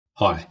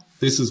Hi,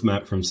 this is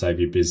Matt from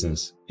Save Your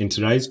Business. In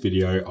today's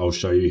video, I'll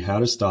show you how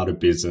to start a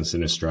business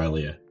in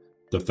Australia.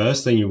 The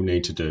first thing you'll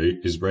need to do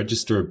is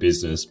register a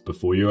business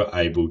before you are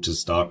able to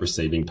start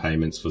receiving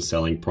payments for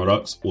selling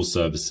products or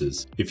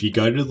services. If you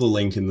go to the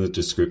link in the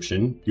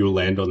description, you'll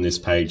land on this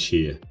page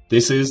here.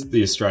 This is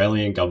the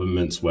Australian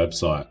government's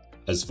website.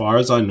 As far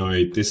as I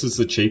know, this is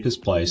the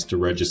cheapest place to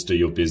register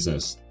your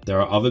business.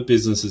 There are other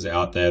businesses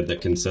out there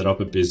that can set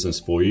up a business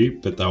for you,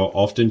 but they will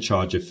often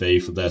charge a fee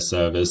for their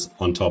service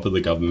on top of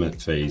the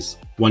government fees.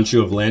 Once you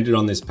have landed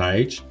on this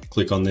page,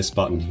 click on this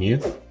button here,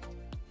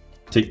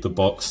 tick the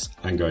box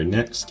and go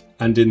next.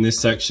 And in this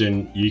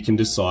section, you can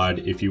decide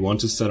if you want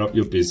to set up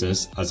your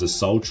business as a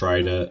sole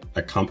trader,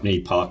 a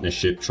company,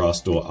 partnership,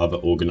 trust or other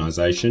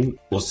organization,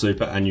 or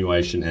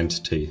superannuation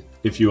entity.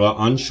 If you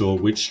are unsure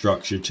which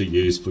structure to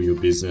use for your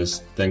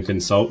business, then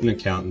consult an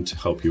accountant to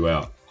help you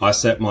out. I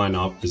set mine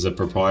up as a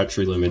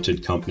proprietary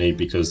limited company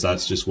because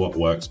that's just what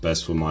works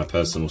best for my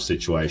personal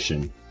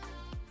situation.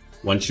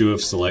 Once you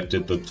have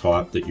selected the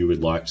type that you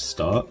would like to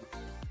start,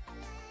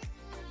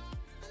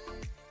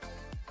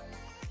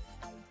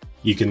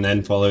 you can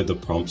then follow the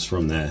prompts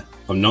from there.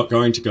 I'm not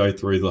going to go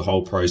through the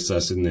whole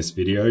process in this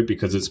video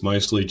because it's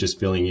mostly just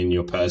filling in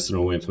your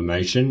personal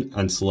information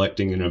and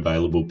selecting an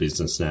available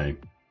business name.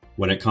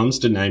 When it comes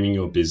to naming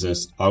your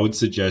business, I would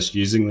suggest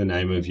using the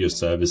name of your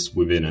service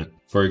within it.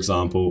 For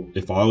example,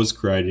 if I was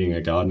creating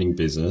a gardening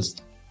business,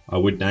 I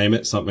would name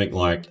it something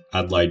like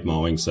Adelaide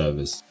Mowing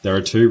Service. There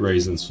are two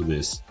reasons for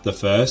this. The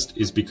first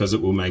is because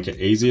it will make it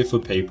easier for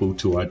people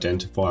to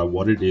identify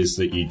what it is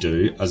that you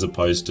do as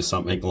opposed to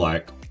something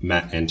like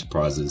Matt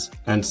Enterprises.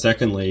 And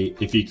secondly,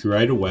 if you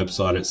create a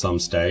website at some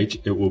stage,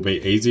 it will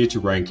be easier to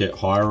rank it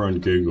higher on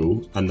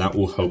Google and that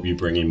will help you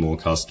bring in more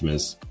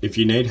customers. If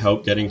you need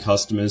help getting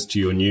customers to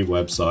your new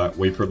website,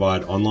 we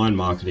provide online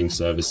marketing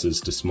services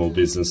to small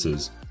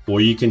businesses. Or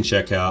you can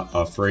check out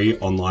our free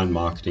online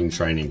marketing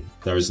training.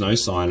 There is no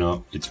sign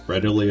up, it's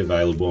readily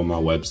available on my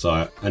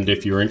website, and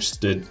if you're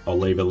interested, I'll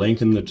leave a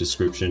link in the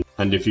description.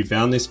 And if you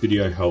found this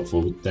video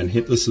helpful, then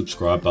hit the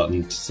subscribe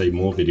button to see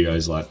more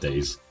videos like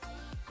these.